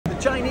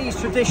Chinese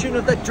tradition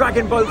of the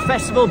Dragon Boat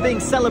Festival being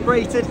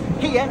celebrated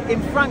here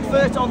in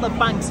Frankfurt on the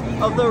banks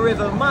of the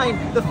River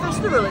Main. The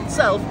festival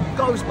itself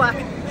goes back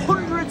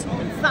hundreds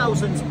and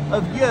thousands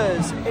of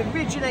years. It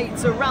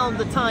originates around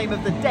the time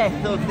of the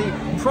death of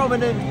the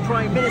prominent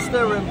Prime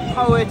Minister and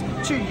poet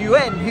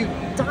Yuan, who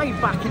died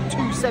back in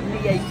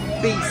 278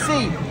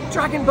 BC.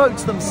 Dragon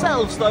boats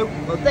themselves, though,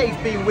 well,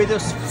 they've been with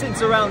us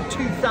since around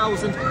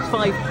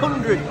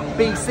 2500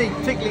 BC,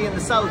 particularly in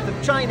the south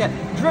of China,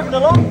 driven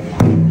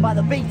along by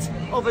the beat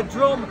of a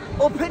drum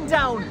up and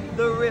down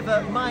the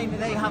River Main.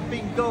 They have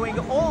been going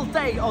all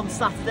day on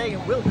Saturday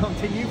and will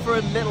continue for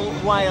a little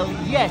while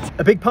yet.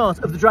 A big part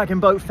of the Dragon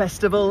Boat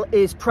Festival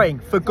is praying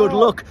for good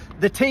luck.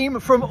 The team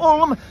from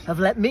Ulm have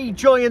let me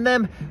join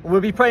them.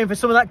 We'll be praying for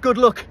some of that good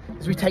luck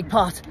as we take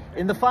part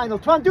in the final.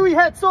 Twan Dui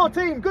Het So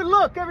team, good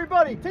luck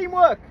everybody,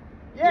 teamwork.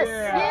 Yes,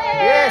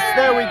 yes,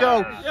 there we go.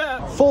 Yeah.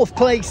 4th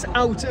place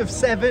out of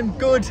 7,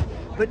 good,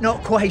 but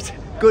not quite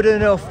good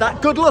enough.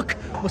 That good luck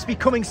must be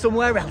coming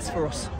somewhere else for us.